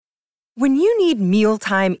When you need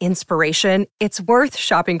mealtime inspiration, it's worth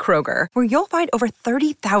shopping Kroger, where you'll find over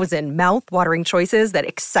 30,000 mouth-watering choices that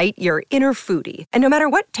excite your inner foodie. And no matter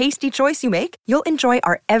what tasty choice you make, you'll enjoy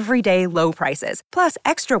our everyday low prices, plus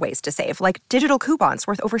extra ways to save, like digital coupons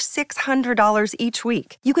worth over $600 each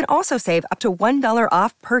week. You can also save up to $1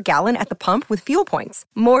 off per gallon at the pump with fuel points.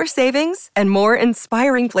 More savings and more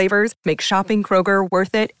inspiring flavors make shopping Kroger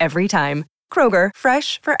worth it every time. Kroger,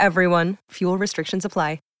 fresh for everyone. Fuel restrictions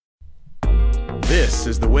apply. This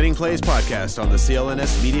is the Winning Plays Podcast on the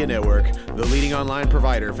CLNS Media Network, the leading online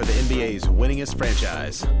provider for the NBA's winningest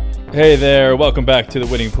franchise. Hey there, welcome back to the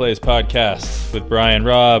Winning Plays Podcast with Brian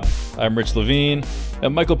Robb. I'm Rich Levine.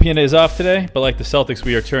 Michael Pina is off today, but like the Celtics,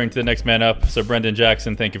 we are turning to the next man up. So Brendan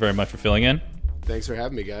Jackson, thank you very much for filling in. Thanks for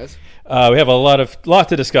having me, guys. We have a lot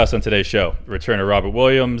to discuss on today's show. The return of Robert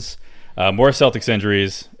Williams, more Celtics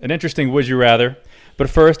injuries, an interesting would you rather. But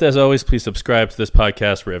first, as always, please subscribe to this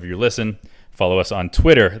podcast wherever you listen. Follow us on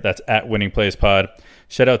Twitter. That's at Winning Plays Pod.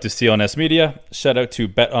 Shout out to CLNS Media. Shout out to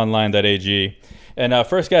betonline.ag. And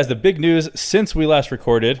first, guys, the big news since we last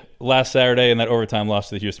recorded last Saturday in that overtime loss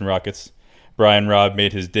to the Houston Rockets, Brian Robb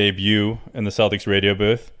made his debut in the Celtics radio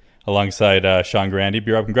booth alongside Sean Grande.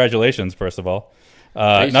 B-Rob, congratulations, first of all.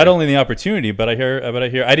 Not only the opportunity, but I hear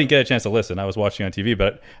I didn't get a chance to listen. I was watching on TV,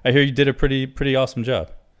 but I hear you did a pretty awesome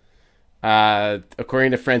job.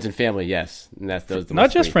 According to friends and family, yes. And those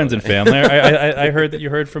not just friends and family. I heard that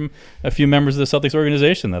you heard from a few members of the Celtics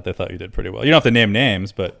organization that they thought you did pretty well. You don't have to name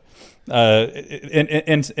names, but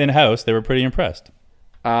in-house, they were pretty impressed.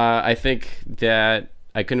 I think that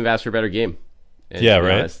I couldn't have asked for a better game. Yeah,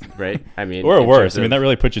 right? Honest, right? I mean, or worse. I mean, that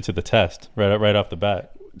really put you to the test right off the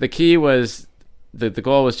bat. The key was, the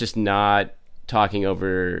goal was just not talking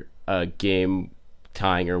over a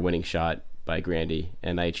game-tying or winning shot by Grande,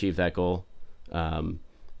 and I achieved that goal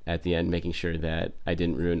at the end, making sure that I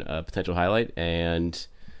didn't ruin a potential highlight, and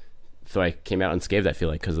so I came out unscathed, I feel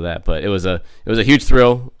like, because of that. But it was a huge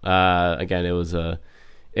thrill. Again,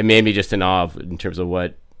 it made me just in awe in terms of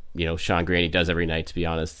what Sean Grande does every night, to be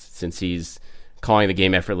honest, since he's calling the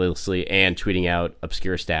game effortlessly and tweeting out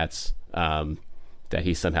obscure stats that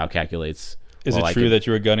he somehow calculates. Is it true that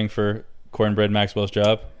you were gunning for Cornbread Maxwell's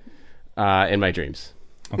job? In my dreams.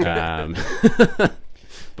 Okay.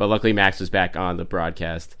 But luckily Max was back on the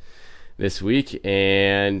broadcast this week,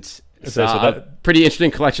 and a pretty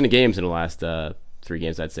interesting collection of games in the last 3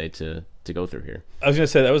 games, I'd say, to go through here. I was going to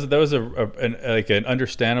say that was an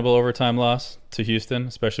understandable overtime loss to Houston.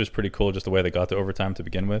 Especially, it was pretty cool just the way they got to overtime to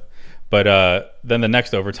begin with. But then the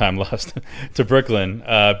next overtime loss to Brooklyn.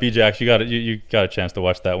 B-Jax, you got a chance to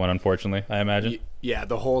watch that one, unfortunately, I imagine. Yeah,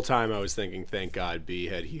 the whole time I was thinking, thank God B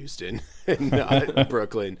had Houston and not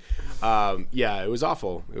Brooklyn. Yeah, it was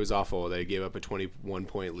awful. It was awful. They gave up a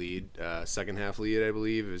 21-point lead, second half lead, I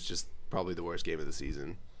believe. It was just probably the worst game of the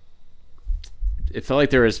season. It felt like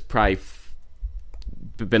there was probably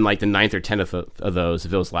been like the 9th or 10th of those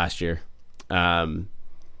if it was last year.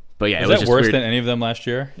 But yeah, it was just worse than any of them last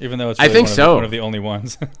year, even though it's really one of the only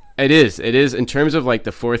ones. It is in terms of like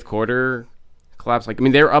the fourth quarter collapse. Like, I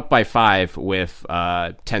mean, they were up by 5 with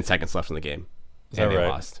 10 seconds left in the game, and they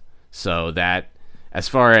lost. So that, as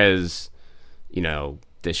far as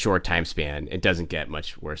the short time span, it doesn't get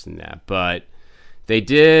much worse than that. But they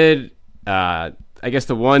did. I guess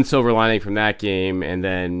the one silver lining from that game, and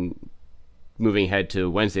then moving ahead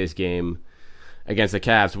to Wednesday's game against the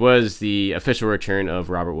Cavs, was the official return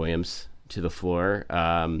of Robert Williams to the floor.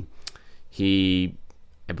 He,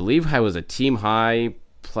 I believe, was a team high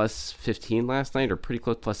plus 15 last night, or pretty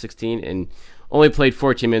close, plus 16, and only played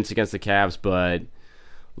 14 minutes against the Cavs, but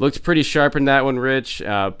looked pretty sharp in that one, Rich.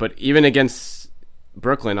 But even against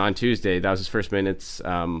Brooklyn on Tuesday, that was his first minutes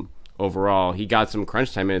overall. He got some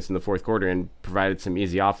crunch time minutes in the fourth quarter and provided some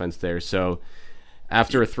easy offense there. So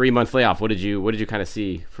after a 3-month layoff, what did you kind of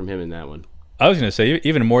see from him in that one? I was going to say,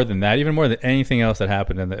 even more than that, even more than anything else that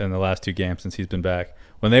happened in the last 2 games since he's been back,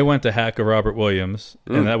 when they went to hack a Robert Williams,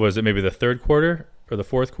 and that was maybe the third quarter or the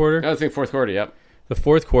fourth quarter? I think fourth quarter, yep. The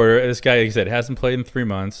fourth quarter, this guy, like I said, hasn't played in 3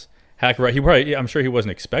 months. I'm sure he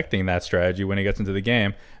wasn't expecting that strategy when he gets into the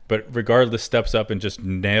game, but regardless, steps up and just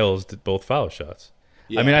nails both foul shots.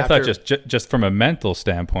 Yeah, I mean, I thought just from a mental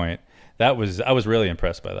standpoint, I was really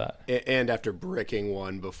impressed by that. And after bricking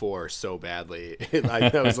one before so badly,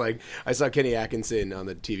 I was like, I saw Kenny Atkinson on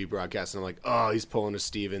the TV broadcast, and I'm like, oh, he's pulling a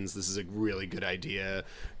Stevens. This is a really good idea.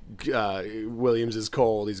 Williams is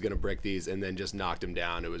cold. He's going to brick these, and then just knocked him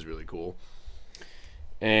down. It was really cool.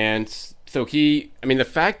 And so the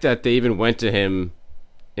fact that they even went to him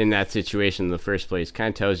in that situation in the first place kind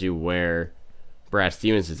of tells you where Brad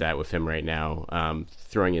Stevens is at with him right now,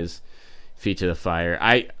 throwing his feet to the fire.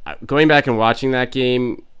 I going back and watching that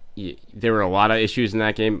game, there were a lot of issues in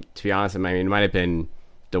that game. To be honest, I mean, it might have been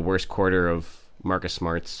the worst quarter of Marcus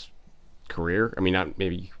Smart's career. I mean, not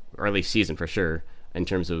maybe early season for sure in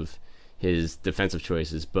terms of his defensive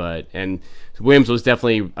choices, and Williams was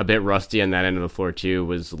definitely a bit rusty on that end of the floor too.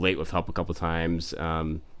 Was late with help a couple times.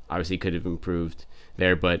 Obviously, could have improved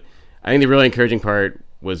there, but I think the really encouraging part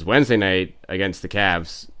was Wednesday night against the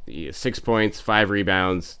Cavs. 6 points, 5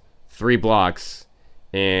 rebounds, 3 blocks,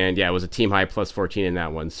 and it was a team high plus 14 in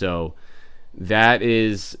that one. So that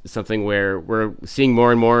is something where we're seeing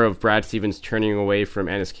more and more of Brad Stevens turning away from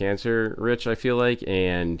Enes Kanter, Rich, I feel like,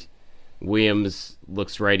 and Williams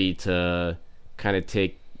looks ready to kind of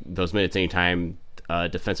take those minutes anytime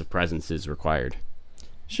defensive presence is required.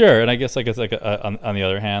 Sure, and I guess on the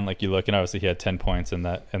other hand, like you look, and obviously he had 10 points in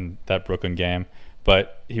that Brooklyn game,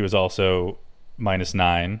 but he was also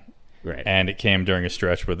 -9, right? And it came during a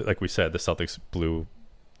stretch where, like we said, the Celtics blew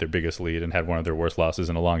their biggest lead and had one of their worst losses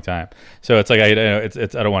in a long time. So it's like I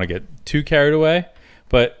don't want to get too carried away,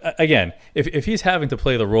 but again, if he's having to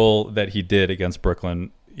play the role that he did against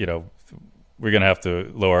Brooklyn, we're going to have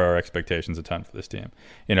to lower our expectations a ton for this team,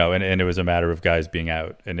 and it was a matter of guys being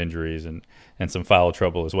out and injuries and some foul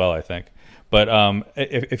trouble as well, I think. But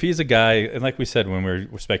if he's a guy, and like we said when we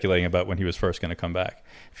were speculating about when he was first going to come back,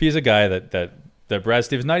 if he's a guy that Brad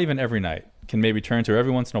Stevens, not even every night, can maybe turn to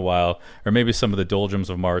every once in a while, or maybe some of the doldrums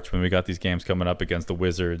of March when we got these games coming up against the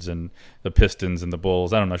Wizards and the Pistons and the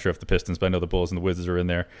Bulls. I'm not sure if the Pistons, but I know the Bulls and the Wizards are in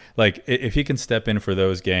there. Like, if he can step in for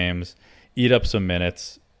those games, eat up some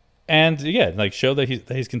minutes, and show that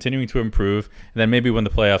he's continuing to improve, and then maybe when the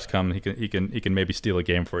playoffs come, he can maybe steal a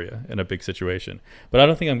game for you in a big situation. But I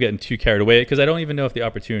don't think I'm getting too carried away because I don't even know if the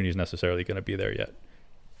opportunity is necessarily going to be there yet.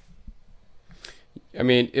 I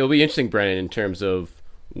mean, it'll be interesting, Brennan, in terms of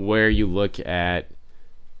where you look at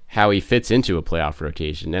how he fits into a playoff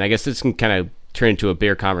rotation, and I guess this can kind of turn into a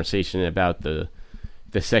bigger conversation about the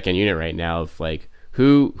second unit right now of like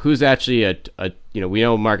who's actually a we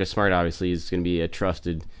know Marcus Smart obviously is going to be a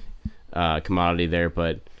trusted commodity there,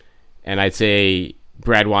 and I'd say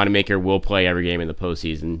Brad Wanamaker will play every game in the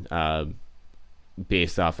postseason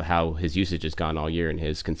based off of how his usage has gone all year and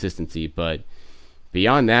his consistency. But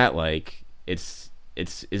beyond that, like is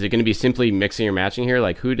it going to be simply mixing or matching here?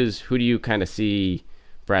 Like who do you kind of see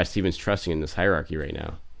Brad Stevens trusting in this hierarchy right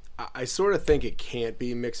now? I sort of think it can't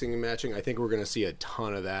be mixing and matching. I think we're going to see a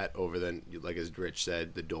ton of that over like as Rich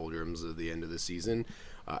said, the doldrums of the end of the season.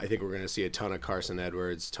 I think we're going to see a ton of Carson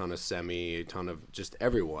Edwards, ton of Semi, a ton of just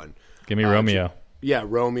everyone. Give me Romeo.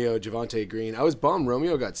 Romeo, Javonte Green. I was bummed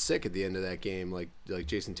Romeo got sick at the end of that game, like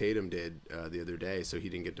Jason Tatum did the other day, so he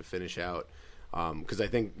didn't get to finish out. Because I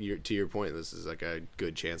think, to your point, this is like a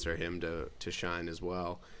good chance for him to shine as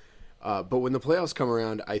well. But when the playoffs come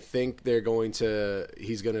around, I think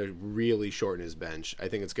he's going to really shorten his bench. I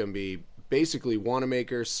think it's going to be basically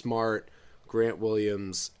Wanamaker, Smart, Grant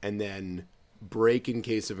Williams, and then break in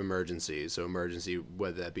case of emergency. So emergency,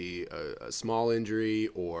 whether that be a small injury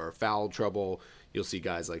or foul trouble, you'll see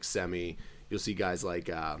guys like Semi. You'll see guys like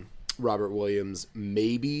Robert Williams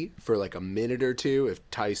maybe for like a minute or two if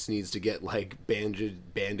Tice needs to get like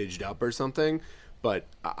bandaged up or something. But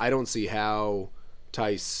I don't see how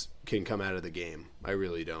Tice can come out of the game. I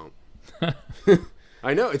really don't.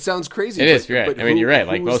 I know it sounds crazy. It is, right? But I mean, you're right.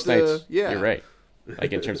 Like most nights, you're right.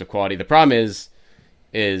 Like in terms of quality, the problem is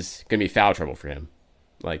going to be foul trouble for him.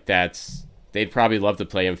 Like they'd probably love to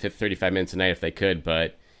play him 35 minutes a night if they could,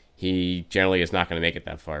 but he generally is not going to make it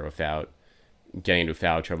that far without getting into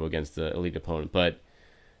foul trouble against the elite opponent. But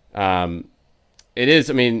it is,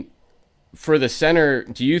 I mean, for the center,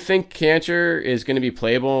 do you think Kanter is going to be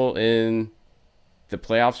playable in the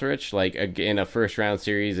playoffs, Rich? Like in a first round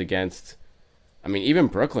series against, I mean, even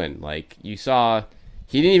Brooklyn, like you saw,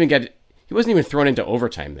 he wasn't even thrown into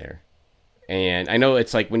overtime there. And I know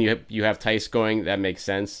it's like when you have Tice going, that makes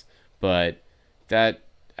sense, but that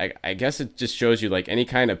I guess it just shows you like any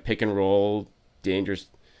kind of pick and roll dangerous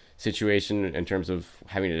situation in terms of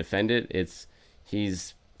having to defend it.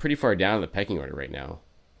 He's pretty far down the pecking order right now.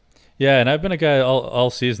 Yeah, and I've been a guy all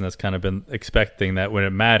season that's kind of been expecting that when it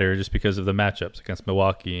mattered, just because of the matchups against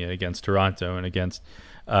Milwaukee and against Toronto and against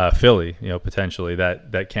Philly, potentially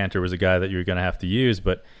that Kanter was a guy that you were going to have to use,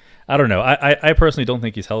 but. I don't know. I personally don't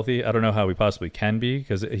think he's healthy. I don't know how he possibly can be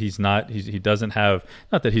because he's not. He doesn't have.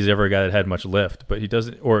 Not that he's ever a guy that had much lift, but he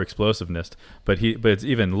doesn't or explosiveness. But it's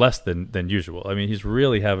even less than usual. I mean, he's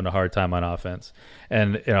really having a hard time on offense.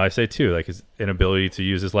 And I say too, like his inability to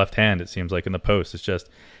use his left hand. It seems like in the post, it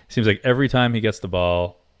seems like every time he gets the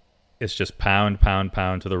ball, it's just pound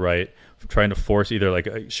to the right, trying to force either like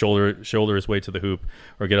a shoulder his way to the hoop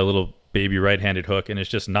or get a little baby right-handed hook, and it's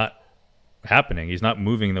just not happening. He's not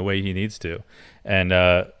moving the way he needs to, and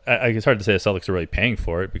it's hard to say the Celtics are really paying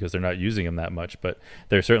for it because they're not using him that much, but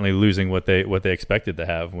they're certainly losing what they expected to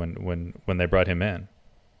have when they brought him in.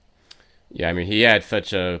 Yeah, I mean, he had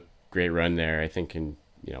such a great run there, I think in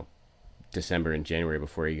December and January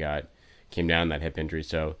before he came down that hip injury.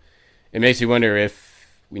 So it makes you wonder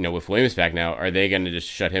if, with Williams back now, are they going to just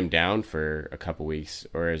shut him down for a couple weeks,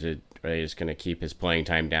 or are they just going to keep his playing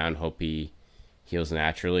time down, hope he heals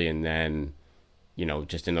naturally, and then,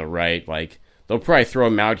 just in the right, like, they'll probably throw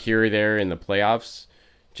him out here or there in the playoffs,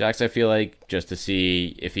 Jax, I feel like, just to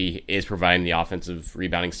see if he is providing the offensive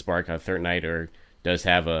rebounding spark on a third night or does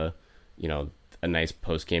have a nice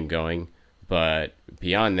post game going. But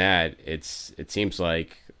beyond that, it seems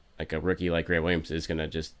like a rookie like Grant Williams is going to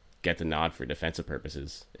just get the nod for defensive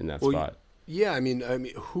purposes in that spot. Yeah, I mean,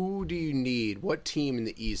 who do you need? What team in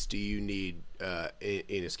the East do you need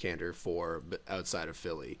Enes Kanter for outside of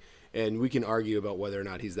Philly? And we can argue about whether or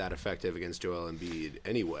not he's that effective against Joel Embiid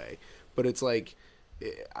anyway. But it's like,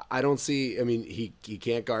 I don't see. I mean, he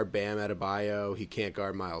can't guard Bam Adebayo. He can't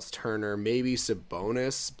guard Miles Turner. Maybe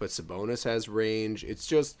Sabonis, but Sabonis has range. It's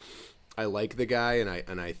just, I like the guy,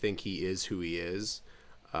 and I think he is who he is.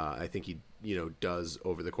 I think he does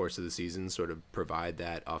over the course of the season sort of provide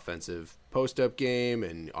that offensive post-up game,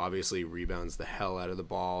 and obviously rebounds the hell out of the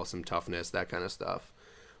ball, some toughness, that kind of stuff.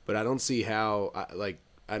 But I don't see I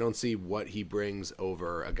don't see what he brings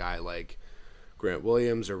over a guy like Grant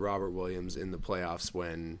Williams or Robert Williams in the playoffs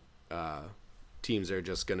when teams are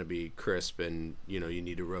just going to be crisp and, you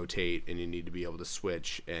need to rotate and you need to be able to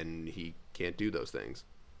switch, and he can't do those things.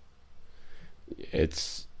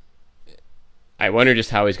 I wonder just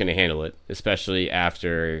how he's going to handle it, especially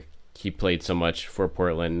after he played so much for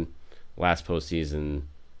Portland last postseason,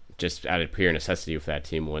 just out of pure necessity for that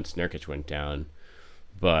team once Nurkic went down.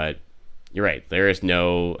 But you're right. There is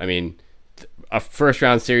a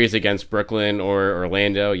first-round series against Brooklyn or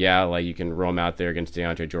Orlando, yeah, like you can roll him out there against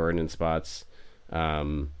DeAndre Jordan in spots.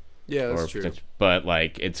 Yeah, that's true. But,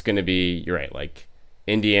 it's going to be, you're right,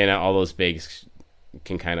 Indiana, all those bigs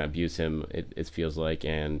can kind of abuse him, it feels like,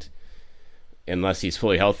 and unless he's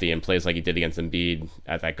fully healthy and plays like he did against Embiid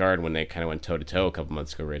at that guard when they kind of went toe-to-toe a couple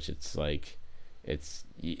months ago, Rich, it's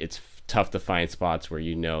tough to find spots where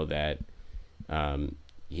that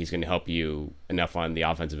he's going to help you enough on the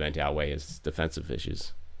offensive end to outweigh his defensive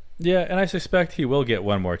issues. Yeah, and I suspect he will get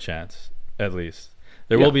one more chance, at least.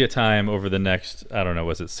 There will be a time over the next, I don't know,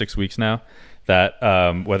 was it 6 weeks now, that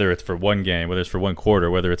whether it's for one game, whether it's for one quarter,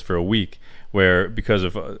 whether it's for a week, where because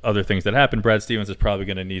of other things that happen, Brad Stevens is probably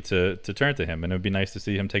going to need to turn to him, and it would be nice to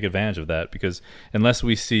see him take advantage of that, because unless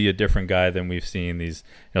we see a different guy than we've seen these,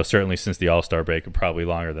 certainly since the All-Star break, probably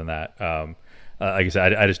longer than that. Like I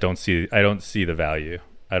said, I just don't see the value.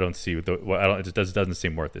 I don't see it doesn't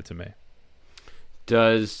seem worth it to me.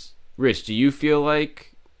 Rich, do you feel like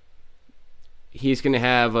he's going to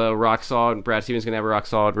have Brad Stevens going to have a rock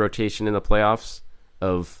solid rotation in the playoffs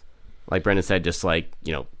of, like Brendan said, just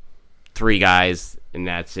 3 guys and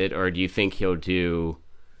that's it? Or do you think he'll do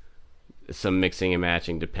some mixing and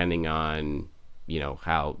matching depending on,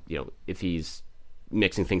 how, if he's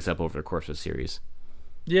mixing things up over the course of a series?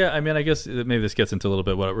 Yeah, I guess maybe this gets into a little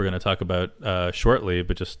bit what we're going to talk about shortly,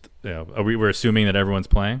 but just, we're assuming that everyone's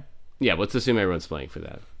playing? Yeah, let's assume everyone's playing for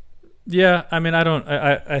that. Yeah,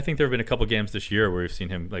 I think there have been a couple games this year where we've seen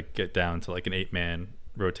him get down to an 8-man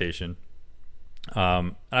rotation.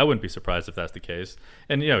 I wouldn't be surprised if that's the case.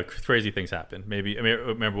 And, crazy things happen.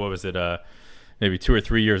 Remember, what was it, maybe 2 or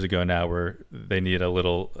 3 years ago now, where they need a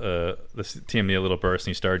little, this team needed a little burst,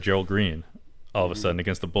 and he started Gerald Green all of a sudden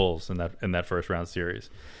against the Bulls in that first round series.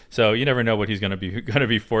 So you never know what he's going to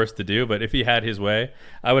be forced to do. But if he had his way,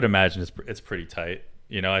 I would imagine it's pretty tight.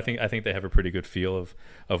 I think they have a pretty good feel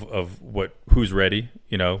of who's ready.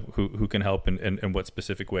 Who can help in what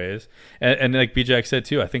specific ways. And like B-Jack said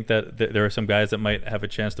too, I think that there are some guys that might have a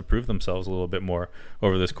chance to prove themselves a little bit more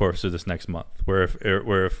over this course of this next month. Where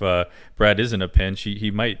if Brad is in a pinch,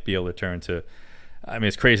 he might be able to turn to.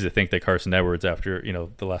 It's crazy to think that Carson Edwards, after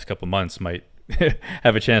the last couple months, might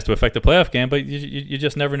have a chance to affect the playoff game, but you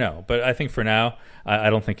just never know. But I think for now, I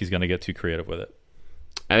don't think he's going to get too creative with it.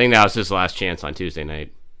 I think that was his last chance on Tuesday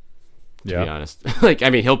night, to be honest.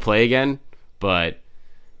 He'll play again, but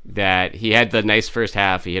that he had the nice first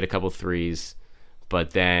half. He hit a couple threes,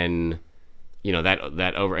 but then,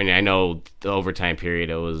 that over. And I know the overtime period,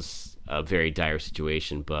 it was a very dire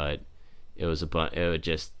situation, but there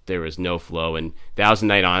was no flow. And that was a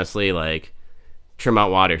night, honestly,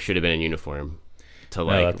 Tremont Waters should have been in uniform.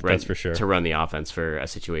 to that's for sure. to run the offense for a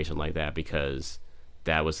situation like that, because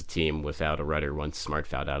that was a team without a rudder once Smart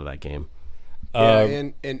fouled out of that game.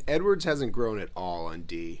 Yeah, and Edwards hasn't grown at all on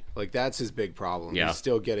D. Like, that's his big problem. Yeah. He's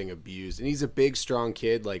still getting abused. And he's a big, strong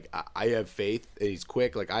kid. Like, I have faith, and he's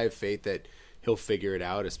quick. Like, I have faith that he'll figure it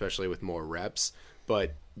out, especially with more reps.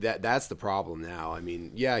 But that's the problem now. I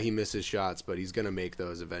mean, yeah, he misses shots, but he's going to make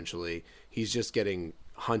those eventually. He's just getting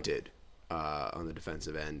hunted on the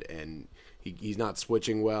defensive end, and he's not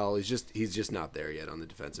switching well. He's just not there yet on the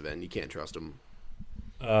defensive end. You can't trust him.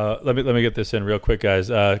 Let me get this in real quick, guys,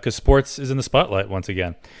 because sports is in the spotlight once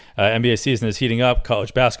again. NBA season is heating up.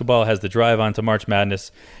 College basketball has the drive on to March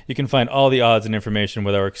Madness. You can find all the odds and information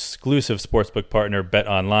with our exclusive sportsbook partner,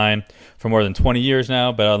 BetOnline. For more than 20 years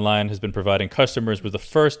now, BetOnline has been providing customers with the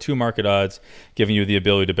first 2 market odds, giving you the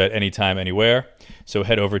ability to bet anytime, anywhere. So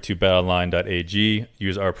head over to betonline.ag,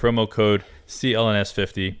 use our promo code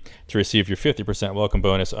CLNS50 to receive your 50% welcome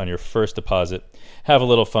bonus on your first deposit. Have a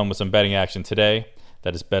little fun with some betting action today.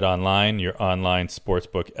 That is BetOnline, your online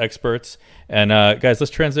sportsbook experts. And guys, let's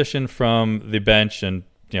transition from the bench and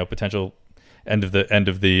potential end of the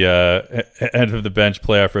bench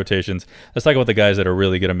playoff rotations. Let's talk about the guys that are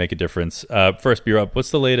really going to make a difference. First, Beer Up, what's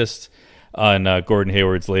the latest on Gordon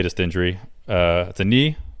Hayward's latest injury? It's a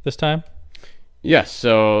knee this time. Yes,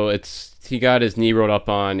 so he got his knee rolled up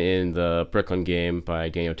on in the Brooklyn game by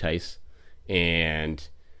Daniel Tice, and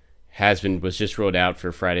was just rolled out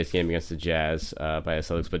for Friday's game against the Jazz by the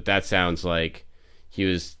Celtics. But that sounds like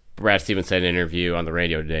Brad Stevens said in an interview on the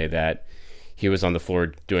radio today that he was on the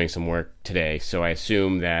floor doing some work today. So I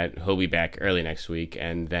assume that he'll be back early next week.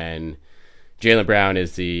 And then Jaylen Brown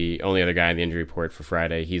is the only other guy in the injury report for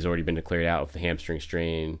Friday. He's already been declared out with the hamstring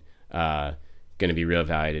strain, going to be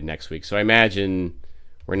reevaluated next week. So I imagine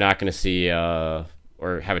we're not going to see or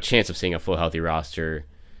have a chance of seeing a full healthy roster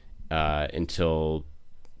until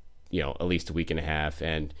at least a week and a half,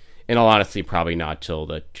 and in all honesty, probably not till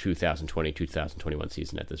the 2020-2021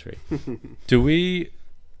 season at this rate. Do we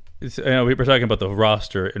were talking about the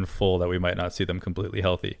roster in full, that we might not see them completely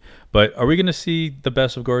healthy, but are we going to see the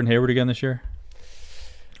best of Gordon Hayward again this year?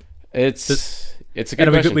 It's a good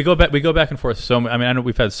question. We go back and forth. I know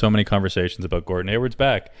we've had so many conversations about Gordon Hayward's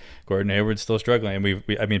back. Gordon Hayward's still struggling,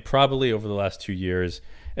 and probably over the last 2 years,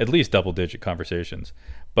 at least double-digit conversations.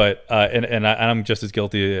 But and I'm just as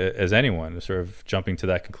guilty as anyone, sort of jumping to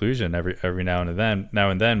that conclusion every now and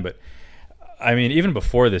then. But I mean, even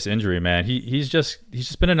before this injury, man, he's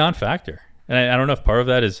just been a non-factor. And I don't know if part of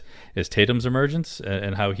that is Tatum's emergence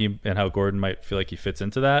and how Gordon might feel like he fits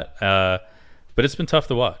into that. But it's been tough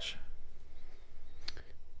to watch.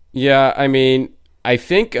 Yeah, I mean, I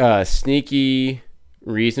think a sneaky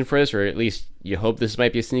reason for this, or at least you hope this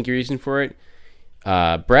might be a sneaky reason for it.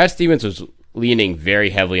 Brad Stevens was leaning very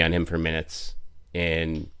heavily on him for minutes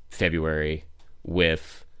in February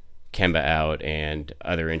with Kemba out and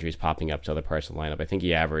other injuries popping up to other parts of the lineup. I think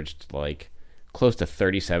he averaged close to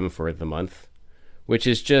 37 for the month, which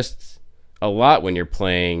is just a lot when you're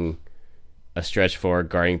playing a stretch forward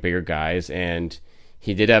guarding bigger guys. And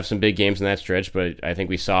he did have some big games in that stretch, but I think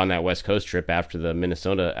we saw on that West Coast trip after the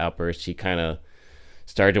Minnesota outburst, he kind of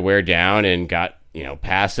started to wear down and got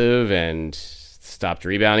passive and stopped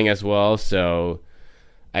rebounding as well. So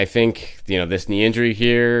I think this knee injury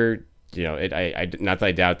here, I not that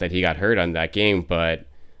I doubt that he got hurt on that game, but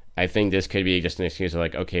I think this could be just an excuse of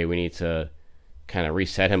okay, we need to kind of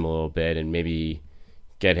reset him a little bit and maybe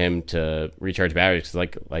get him to recharge batteries.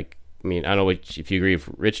 Because I don't know if you agree with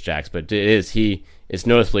Rich Jacks, but he is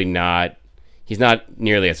noticeably he's not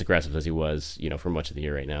nearly as aggressive as he was for much of the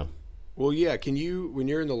year right now. Well, yeah. Can you, when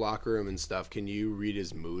you're in the locker room and stuff, can you read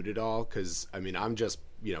his mood at all? Because I'm just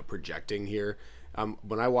projecting here.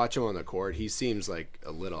 When I watch him on the court, he seems like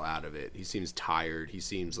a little out of it. He seems tired. He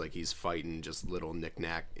seems like he's fighting just little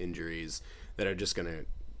knick-knack injuries that are just gonna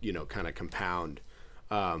kind of compound.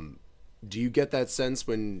 Do you get that sense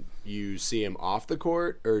when you see him off the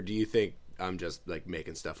court, or do you think I'm just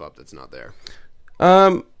making stuff up that's not there?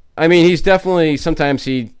 He's definitely, sometimes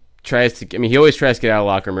he always tries to get out of the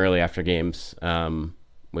locker room early after games,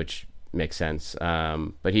 which makes sense.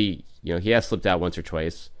 But he has slipped out once or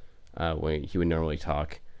twice when he would normally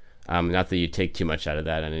talk. Not that you take too much out of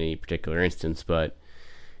that in any particular instance, but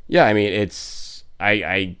yeah, it's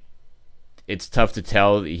tough to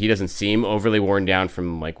tell. He doesn't seem overly worn down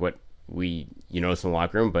from what we notice in the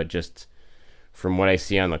locker room, but just from what I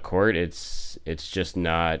see on the court, it's just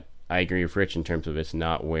not. I agree with Rich in terms of it's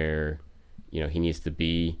not where he needs to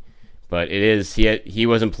be. But it is, he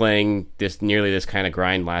wasn't playing nearly this kind of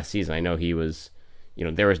grind last season. I know he was, he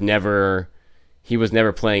was never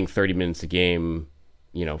playing 30 minutes a game,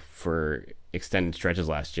 for extended stretches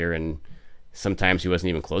last year, and sometimes he wasn't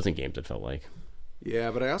even closing games, it felt like.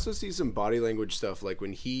 Yeah, but I also see some body language stuff, like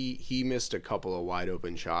when he missed a couple of wide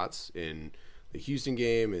open shots in the Houston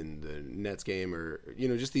game and the Nets game, or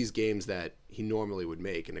just these games that he normally would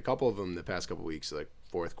make, and a couple of them the past couple of weeks, like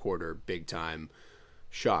fourth quarter big time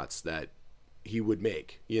shots that he would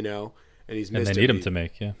make, and he's missed. And they need him to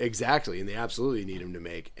make, yeah, exactly, and they absolutely need him to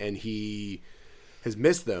make, and he has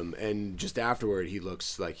missed them, and just afterward he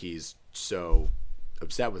looks like he's so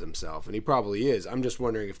upset with himself, and he probably is. I'm just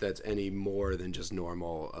wondering if that's any more than just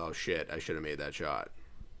normal, oh shit, I should have made that shot.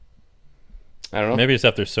 I don't know. Maybe it's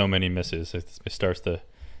after so many misses, it starts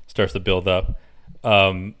to build up.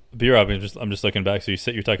 B-Rob, I'm just looking back. So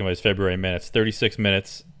you're talking about his February minutes, 36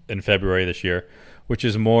 minutes in February this year, which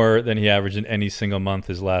is more than he averaged in any single month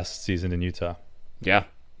his last season in Utah. Yeah.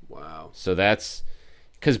 Wow. So that's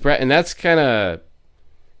because Brad, and that's kind of,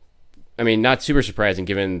 I mean, not super surprising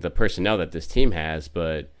given the personnel that this team has,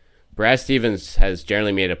 but Brad Stevens has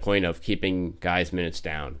generally made a point of keeping guys' minutes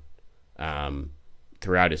down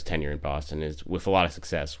throughout his tenure in Boston, is with a lot of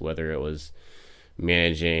success, whether it was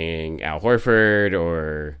managing Al Horford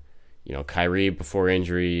or, Kyrie before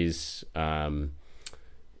injuries, and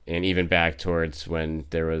even back towards when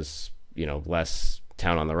there was, less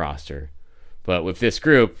talent on the roster. But with this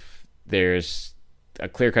group, there's a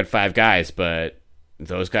clear-cut 5 guys, but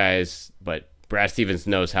Brad Stevens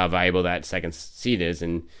knows how valuable that second seed is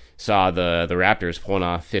and saw the Raptors pulling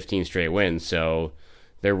off 15 straight wins. So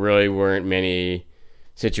there really weren't many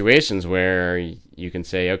situations where you can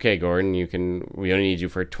say, okay, Gordon, we only need you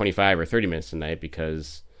for 25 or 30 minutes tonight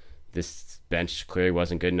because this bench clearly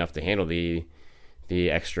wasn't good enough to handle the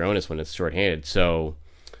extra onus when it's shorthanded. So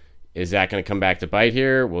is that going to come back to bite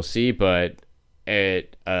here? We'll see, but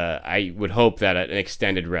I would hope that an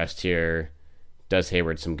extended rest here does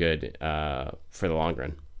Hayward some good for the long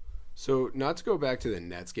run. So not to go back to the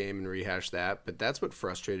Nets game and rehash that, but that's what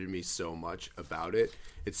frustrated me so much about it.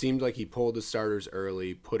 It seemed like he pulled the starters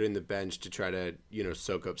early, put in the bench to try to,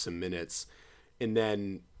 soak up some minutes, and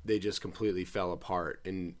then they just completely fell apart.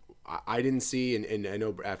 And I didn't see, and I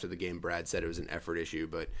know after the game Brad said it was an effort issue,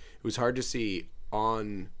 but it was hard to see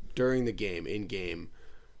during the game, in game,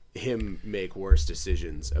 him make worse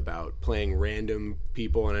decisions about playing random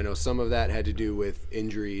people, and I know some of that had to do with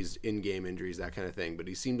injuries, in-game injuries, that kind of thing, but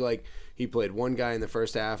he seemed like he played one guy in the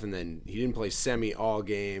first half and then he didn't play semi all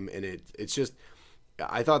game, and it's just,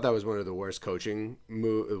 I thought that was one of the worst coaching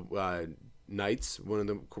nights, one of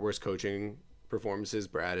the worst coaching performances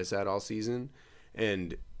Brad has had all season,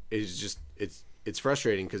 and it's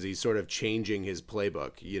frustrating because he's sort of changing his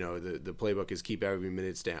playbook. The playbook is keep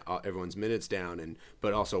everyone's minutes down,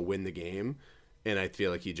 but also win the game. And I feel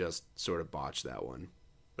like he just sort of botched that one.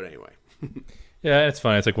 But anyway. Yeah, it's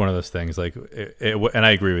funny. It's like one of those things. Like, and I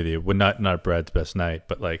agree with you. Would not Brad's best night,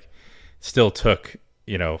 but like, still took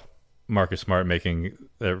Marcus Smart making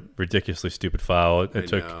a ridiculously stupid foul. It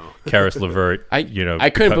took Karis LeVert. I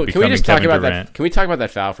couldn't. Can we just talk about that? Can we talk about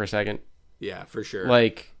that foul for a second? Yeah, for sure.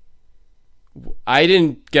 Like, I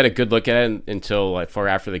didn't get a good look at it until like far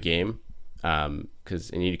after the game,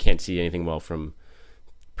 because you can't see anything well from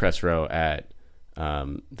press row at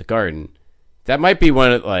the Garden. That might be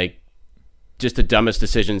one of just the dumbest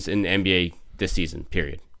decisions in the NBA this season.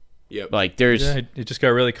 Period. Yep. Like he just got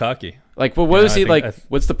really cocky. Like, well, what is he like?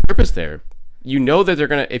 What's the purpose there? That they're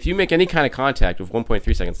gonna, if you make any kind of contact with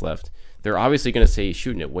 1.3 seconds left, they're obviously gonna say he's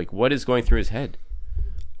shooting it. Like, what is going through his head?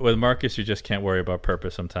 With Marcus, you just can't worry about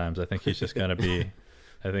purpose sometimes. I think he's just going to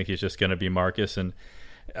be Marcus. And,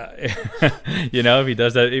 if he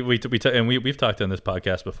does that, we've talked on this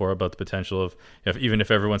podcast before about the potential of, even if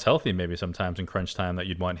everyone's healthy, maybe sometimes in crunch time that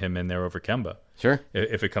you'd want him in there over Kemba. Sure.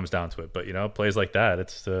 If it comes down to it. But, plays like that,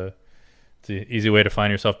 it's an easy way to find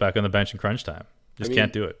yourself back on the bench in crunch time.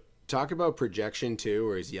 Can't do it. Talk about projection too,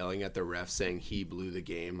 where he's yelling at the ref saying he blew the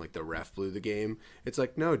game, like the ref blew the game. It's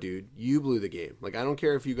like, no, dude, you blew the game. Like, I don't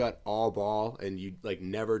care if you got all ball and you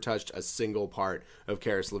never touched a single part of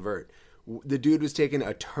Karis LeVert. The dude was taking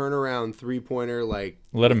a turnaround 3-pointer,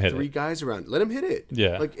 let him hit 3 guys around. Let him hit it.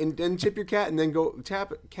 Yeah. And then tip your cap and then go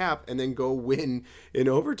cap and then go win in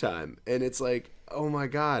overtime. And it's like, oh my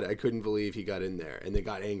God, I couldn't believe he got in there, and they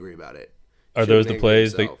got angry about it. Are those the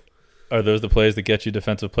plays that get you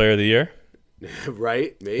Defensive Player of the Year?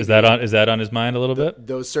 Right? Maybe. Is that on his mind a little bit?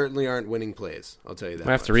 Those certainly aren't winning plays. I'll tell you that.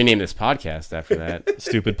 I have to rename this podcast after that.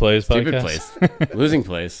 Stupid Plays podcast. Stupid Plays. Losing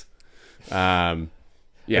Plays.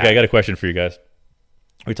 Yeah. Okay, I got a question for you guys.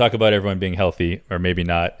 We talk about everyone being healthy, or maybe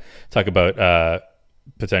not. Talk about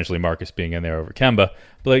potentially Marcus being in there over Kemba.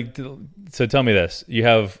 But so tell me this: you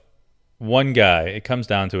have one guy. It comes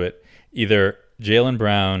down to it. Either Jaylen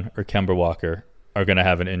Brown or Kemba Walker are going to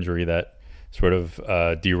have an injury that sort of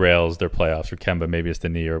derails their playoffs, or Kemba, maybe it's the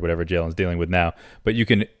knee or whatever Jaylen's dealing with now. But you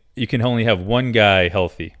can only have one guy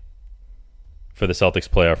healthy for the Celtics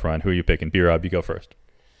playoff run. Who are you picking? B-Rob, you go first.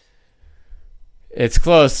 It's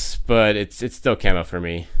close, but it's still Kemba for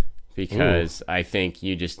me because I think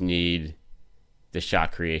you just need the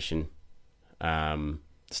shot creation.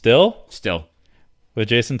 Still? Still. With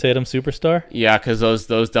Jason Tatum superstar? Yeah, because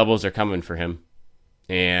those doubles are coming for him.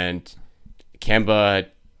 And Kemba,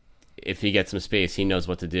 if he gets some space, he knows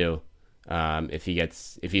what to do. If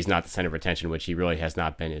he's not the center of attention, which he really has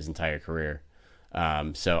not been his entire career.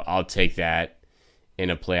 So I'll take that in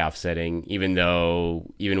a playoff setting, even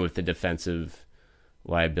with the defensive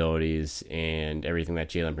liabilities and everything that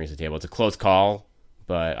Jaylen brings to the table. It's a close call,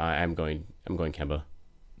 but I'm going Kemba.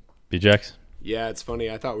 B-Jax? Yeah, it's funny.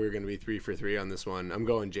 I thought we were going to be 3 for 3 on this one. I'm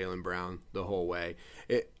going Jaylen Brown the whole way.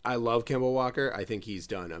 I love Kemba Walker. I think he's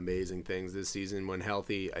done amazing things this season when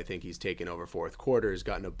healthy. I think he's taken over fourth quarters,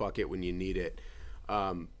 gotten a bucket when you need it.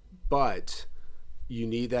 But you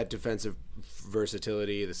need that defensive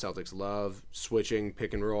versatility. The Celtics love switching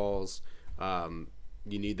pick and rolls.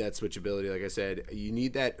 You need that switchability, like I said. You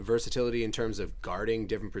need that versatility in terms of guarding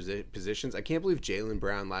different positions. I can't believe Jaylen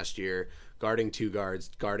Brown last year guarding two guards,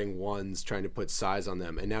 guarding ones, trying to put size on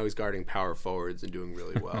them, and now he's guarding power forwards and doing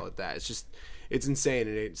really well at that. It's insane,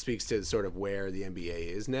 and it speaks to sort of where the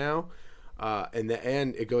NBA is now. And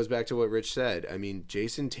it goes back to what Rich said. I mean,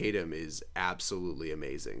 Jason Tatum is absolutely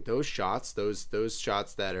amazing. Those shots, those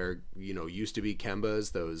shots that are, used to be Kemba's,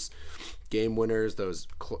 those game winners, those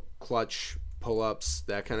clutch pull-ups,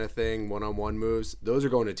 that kind of thing, one-on-one moves, those are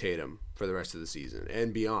going to Tatum for the rest of the season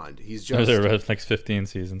and beyond. He's just those are the next 15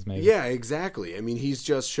 seasons, maybe. Yeah, exactly. I mean, he's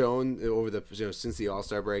just shown over the since the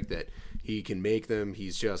All-Star break that he can make them.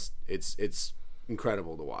 He's just it's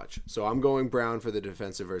incredible to watch. So I'm going Brown for the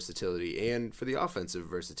defensive versatility and for the offensive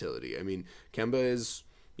versatility. I mean, Kemba is,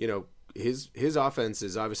 his offense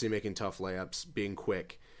is obviously making tough layups, being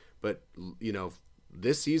quick, but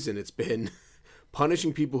this season it's been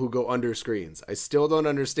punishing people who go under screens. I still don't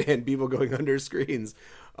understand people going under screens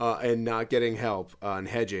and not getting help on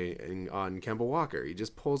hedging on Kemba Walker. He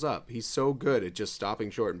just pulls up. He's so good at just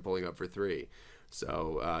stopping short and pulling up for three.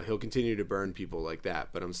 So he'll continue to burn people like that,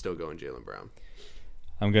 but I'm still going Jaylen Brown.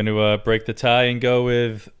 I'm going to break the tie and go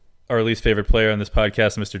with our least favorite player on this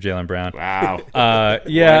podcast, Mr. Jaylen Brown. Wow.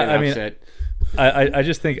 Yeah, I mean, I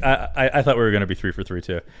just think I thought we were going to be 3 for 3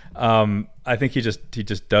 too. I think he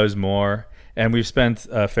just does more. And we've spent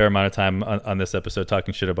a fair amount of time on this episode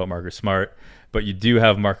talking shit about Marcus Smart, but you do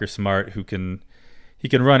have Marcus Smart who can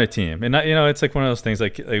run a team, and it's like one of those things.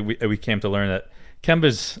 Like we came to learn that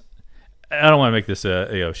Kemba's. I don't want to make this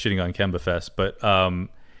shitting on Kemba fest, but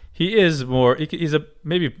he is more. He's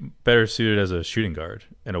maybe better suited as a shooting guard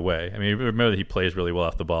in a way. I mean, remember that he plays really well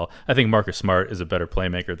off the ball. I think Marcus Smart is a better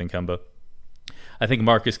playmaker than Kemba. I think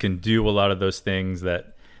Marcus can do a lot of those things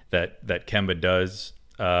that Kemba does.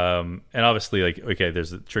 And obviously,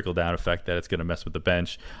 there's a trickle-down effect that it's going to mess with the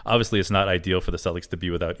bench. Obviously, it's not ideal for the Celtics to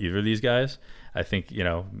be without either of these guys. I think,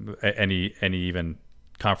 any even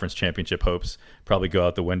conference championship hopes probably go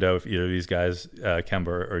out the window if either of these guys,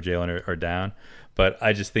 Kemba or Jaylen, are down. But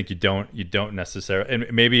I just think you don't necessarily.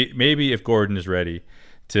 And maybe if Gordon is ready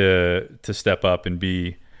to step up and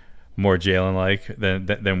be more Jaylen-like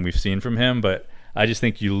than we've seen from him, but I just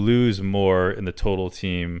think you lose more in the total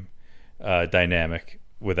team dynamic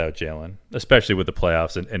without Jaylen, especially with the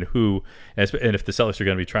playoffs and if the Celtics are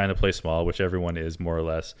going to be trying to play small, which everyone is more or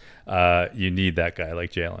less, you need that guy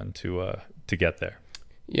like Jaylen to get there.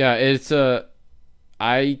 Yeah,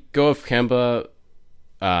 I go with Kemba,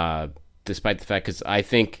 despite the fact, because I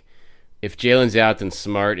think if Jaylen's out, then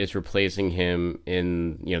Smart is replacing him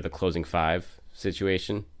in the closing five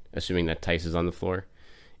situation, assuming that Tice is on the floor,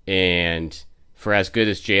 and for as good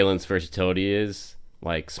as Jaylen's versatility is,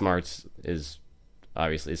 like Smart's is.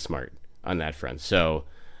 Obviously, is smart on that front. So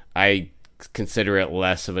I consider it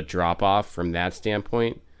less of a drop-off from that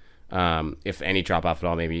standpoint. If any drop-off at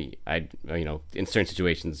all, maybe in certain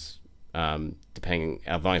situations, depending,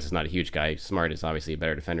 as long as it's not a huge guy, Smart is obviously a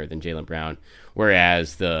better defender than Jaylen Brown.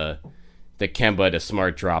 Whereas the Kemba to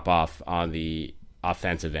Smart drop-off on the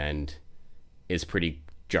offensive end is pretty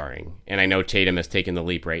jarring. And I know Tatum has taken the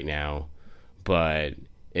leap right now, but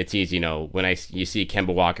it's easy, when you see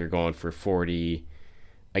Kemba Walker going for 40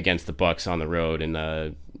 against the Bucks on the road in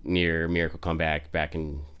the near miracle comeback back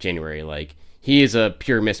in January, like he is a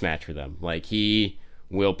pure mismatch for them. Like he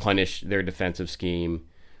will punish their defensive scheme,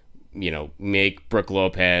 make Brook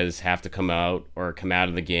Lopez have to come out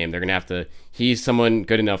of the game. They're gonna have to. He's someone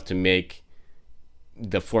good enough to make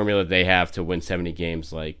the formula they have to win 70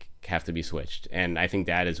 games have to be switched. And I think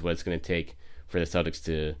that is what it's going to take for the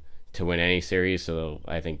Celtics to win any series. So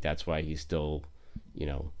I think that's why he's still,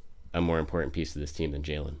 a more important piece of this team than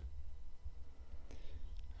Jalen.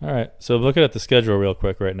 All right. So looking at the schedule real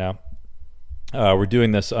quick right now. We're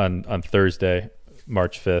doing this on Thursday,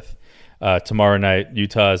 March 5th. Tomorrow night,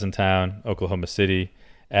 Utah is in town, Oklahoma City,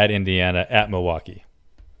 at Indiana, at Milwaukee.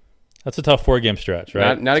 That's a tough 4-game stretch,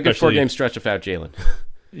 right? Not a good 4-game stretch without Jalen.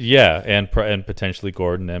 Yeah, and potentially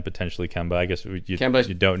Gordon and potentially Kemba. I guess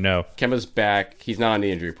you don't know. Kemba's back. He's not on the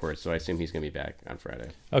injury report, so I assume he's going to be back on Friday.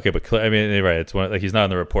 Okay, but right, it's he's not on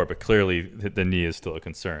the report, but clearly the knee is still a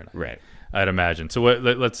concern. Right. I'd imagine. So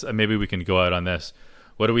let's maybe we can go out on this.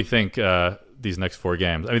 What do we think these next 4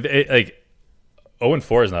 games? I mean,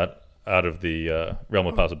 0-4 is not out of the realm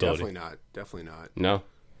of possibility. Definitely not. No.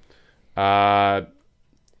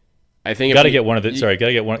 I think got to get one of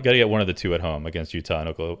the two at home against Utah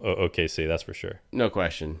and OKC. That's for sure. No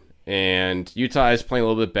question. And Utah is playing a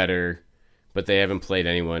little bit better, but they haven't played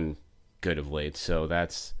anyone good of late. So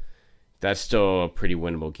that's still a pretty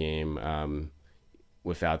winnable game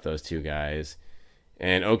without those two guys.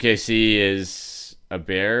 And OKC is a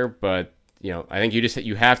bear, but I think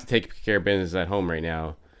you have to take care of business at home right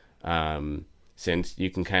now, since you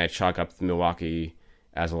can kind of chalk up Milwaukee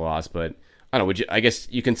as a loss. But I don't know. I guess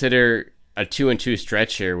you consider a 2-2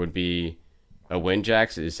 stretch here would be a win,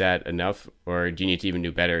 Jax? Is that enough, or do you need to even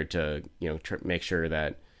do better to make sure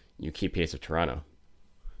that you keep pace with Toronto?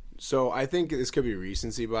 So I think this could be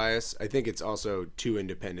recency bias. I think it's also 2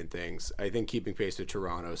 independent things. I think keeping pace with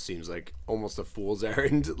Toronto seems like almost a fool's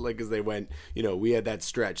errand, as they went, we had that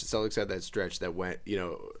stretch. The Celtics had that stretch that went,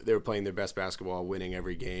 they were playing their best basketball, winning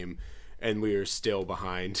every game, and we were still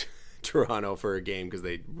behind Toronto for a game because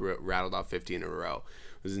they rattled off 15 in a row.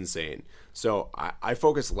 It was insane. So I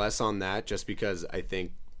focus less on that just because I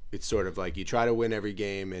think it's sort of like you try to win every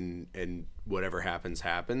game and whatever happens.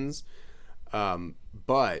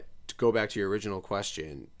 But to go back to your original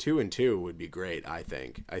question, 2-2 would be great. I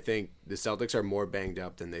think the Celtics are more banged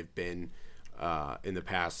up than they've been in the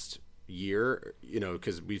past year,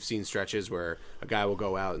 because we've seen stretches where a guy will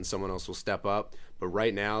go out and someone else will step up. But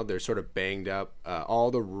right now they're sort of banged up.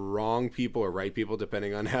 All the wrong people or right people,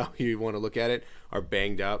 depending on how you want to look at it, are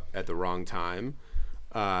banged up at the wrong time.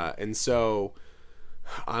 And so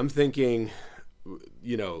I'm thinking,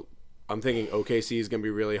 OKC is going to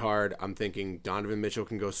be really hard. I'm thinking Donovan Mitchell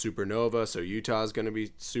can go supernova, so Utah is going to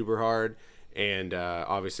be super hard, and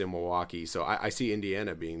obviously Milwaukee. So I see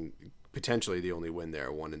Indiana being potentially the only win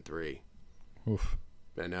there, 1-3. Oof.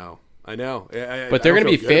 I know. But they're going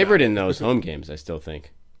to be favored in those home games, I still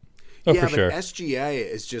think. Oh, for sure. SGA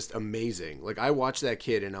is just amazing. I watch that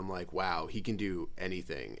kid and I'm like, wow, he can do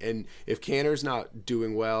anything. And if Kanter's not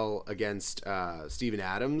doing well against Steven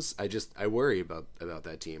Adams, I worry about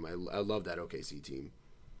that team. I love that OKC team.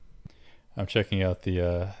 I'm checking out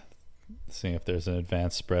seeing if there's an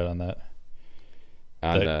advanced spread on that.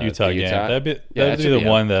 The Utah game. That'd be the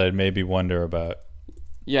one that I'd maybe wonder about.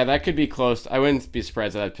 Yeah, that could be close. I wouldn't be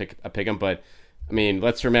surprised if I'd pick him, but I mean,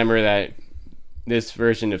 let's remember that this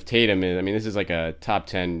version of Tatum this is like a top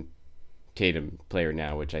 10 Tatum player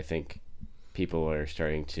now, which I think people are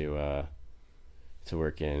starting to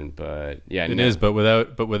work in. But yeah, it is. But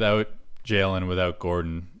without Jalen, without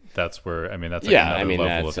Gordon, that's where that's another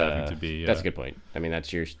level of having to be. That's a good point.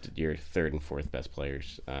 That's your third and fourth best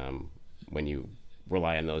players when you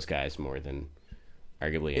rely on those guys more than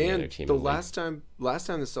arguably any other team. The last time the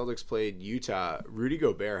Celtics played Utah, Rudy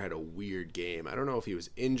Gobert had a weird game. I don't know if he was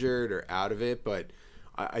injured or out of it, but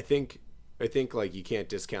I think you can't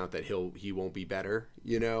discount that he won't be better,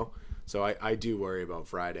 So I do worry about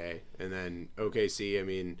Friday. And then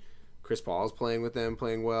OKC, Chris Paul's playing with them,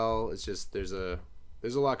 playing well. It's just there's a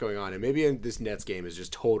lot going on, and maybe this Nets game is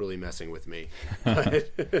just totally messing with me. But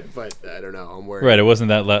I don't know. I'm worried. Right, it wasn't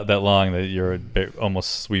that long that you're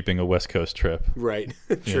almost sweeping a West Coast trip. Right,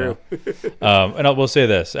 true. And I will say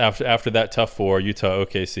this: after that tough 4, Utah,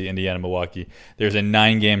 OKC, Indiana, Milwaukee, there's a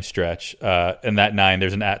 9-game stretch. In that 9,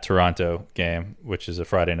 there's an at Toronto game, which is a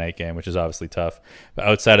Friday night game, which is obviously tough. But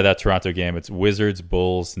outside of that Toronto game, it's Wizards,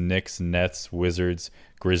 Bulls, Knicks, Nets, Wizards,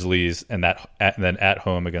 Grizzlies, and then at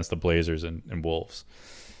home against the Blazers and Wolves.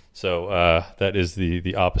 So that is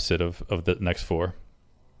the opposite of the next 4.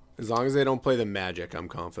 As long as they don't play the Magic, I'm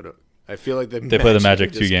confident. I feel like they play the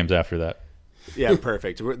Magic 2 games after that. Yeah,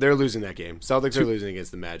 perfect. They're losing that game. Celtics are losing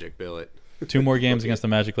against the Magic. Bill it. 2 more games against the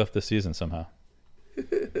Magic left this season somehow.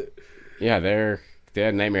 Yeah, they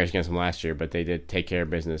had nightmares against them last year, but they did take care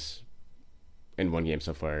of business in 1 game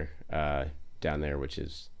so far down there, which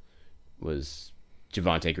was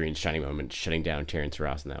Javonte Green's shining moment, shutting down Terrence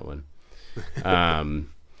Ross in that one.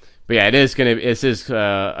 But yeah, this is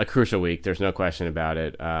a crucial week. There's no question about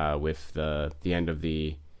it. With the end of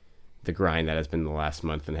the grind that has been the last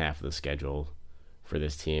month and a half of the schedule for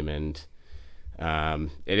this team, and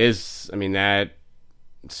it is. I mean, that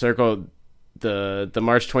circle the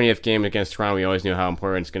March 20th game against Toronto. We always knew how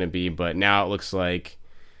important it's going to be, but now it looks like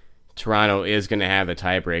Toronto is going to have the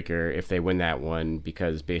tiebreaker if they win that one,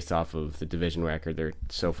 because based off of the division record, they're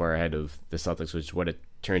so far ahead of the Celtics, which is what it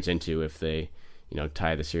turns into if they,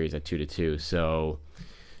 tie the series at 2-2. So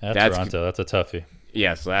that's Toronto. That's a toughie.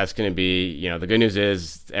 Yeah, so that's going to be, the good news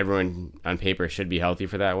is everyone on paper should be healthy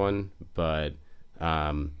for that one, but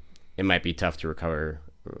it might be tough to recover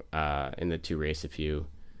in the 2 race if you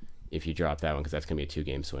drop that one, because that's going to be a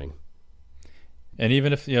 2-game swing. And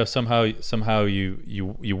even if somehow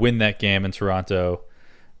you win that game in Toronto,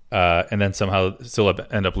 and then somehow still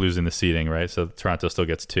end up losing the seeding, right? So Toronto still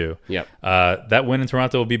gets 2. Yep. That win in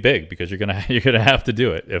Toronto will be big, because you're gonna have to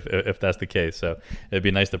do it if that's the case. So it'd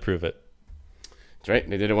be nice to prove it. That's right.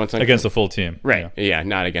 They did it once against the full team, right? Yeah,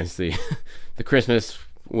 not against the the Christmas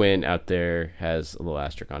win out there has a little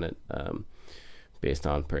asterisk on it, based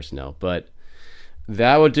on personnel. But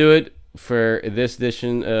that will do it for this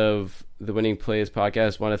edition of the Winning Plays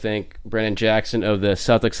podcast. Want to thank Brennan Jackson of the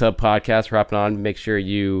Celtics Hub podcast for hopping on. Make sure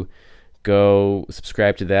you go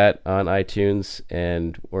subscribe to that on iTunes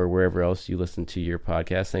or wherever else you listen to your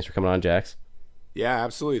podcast. Thanks for coming on, Jax. Yeah,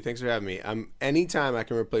 absolutely. Thanks for having me. Anytime I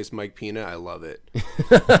can replace Mike Pina, I love it.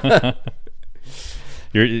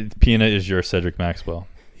 Pina is your Cedric Maxwell.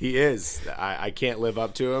 He is. I can't live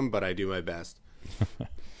up to him, but I do my best.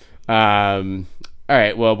 All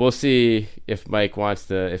right. Well, we'll see if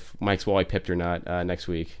if Mike's Wally pipped or not next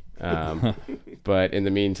week. But in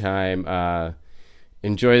the meantime,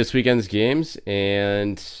 enjoy this weekend's games,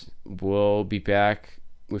 and we'll be back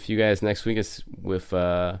with you guys next week with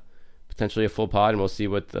potentially a full pod, and we'll see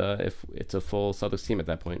if it's a full Celtics team at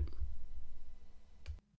that point.